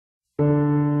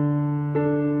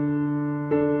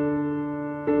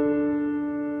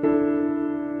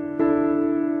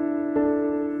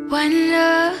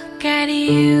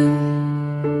you.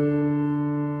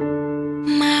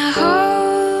 My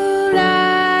whole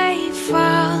life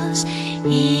falls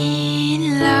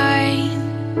in line.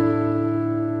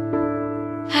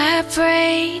 I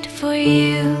prayed for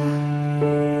you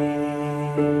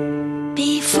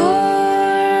before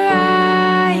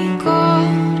I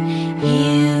called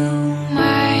you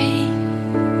mine.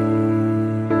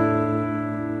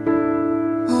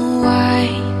 Oh, I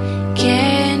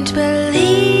can't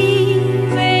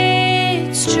believe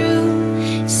it's true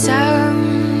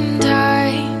sometimes.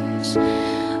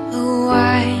 Oh,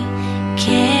 I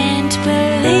can't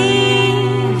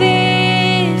believe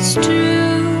it's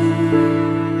true.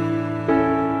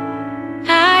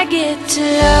 I get to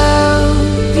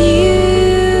love you.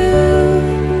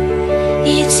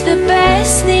 It's the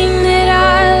best thing that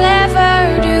I'll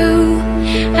ever do.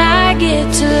 I get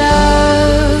to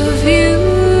love you.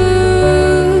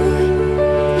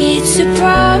 It's a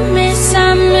promise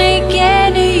I'm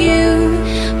making to you.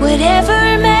 Whatever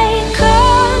may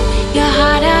come, your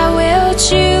heart I will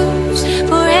choose.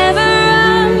 Forever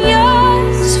I'm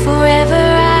yours, forever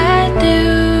I do.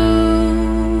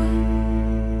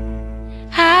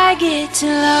 I get to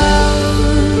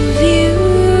love you.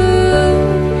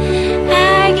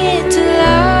 I get to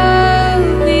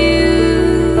love you.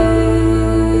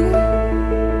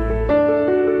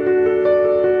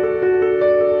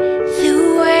 The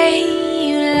way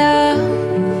you love,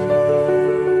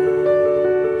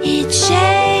 it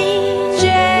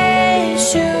changes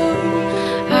who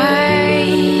I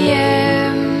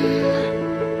am.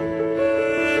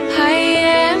 I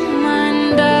am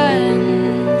undone.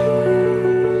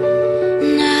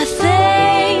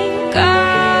 Nothing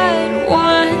God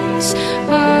wants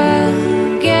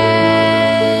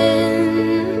again.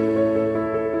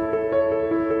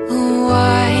 Oh,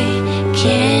 I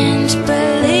can't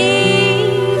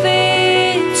believe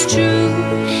it's true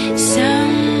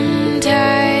sometimes.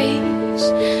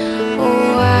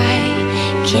 Oh, I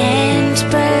can't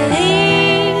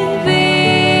believe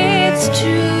it's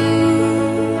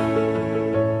true.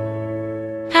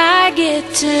 I get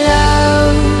to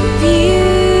love you.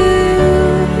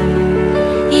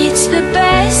 It's the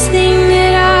best thing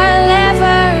that I'll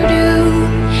ever do.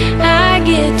 I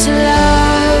get to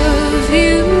love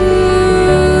you.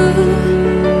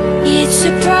 It's a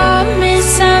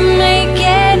promise I'm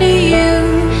making to you.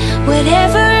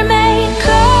 Whatever may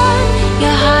come,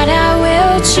 your heart I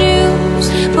will choose.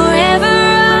 Forever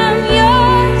I'm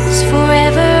yours,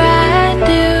 forever I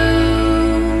do.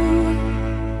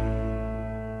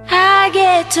 I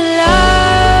get to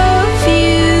love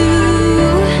you.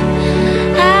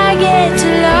 I get to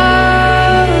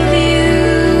love you.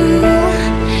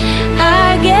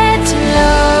 I get to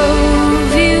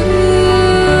love you.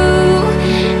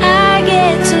 I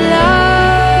get to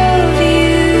love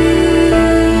you.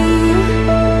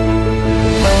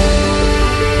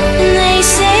 And they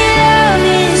say love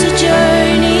is a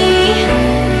journey,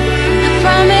 a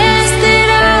promise that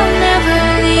I'll never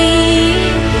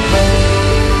leave.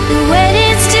 The weight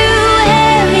is too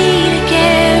heavy to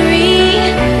carry.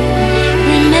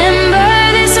 Remember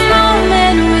this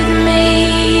moment with me.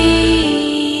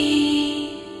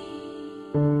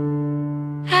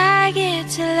 I get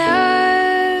to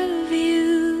love you.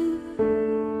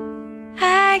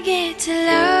 I get to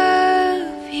love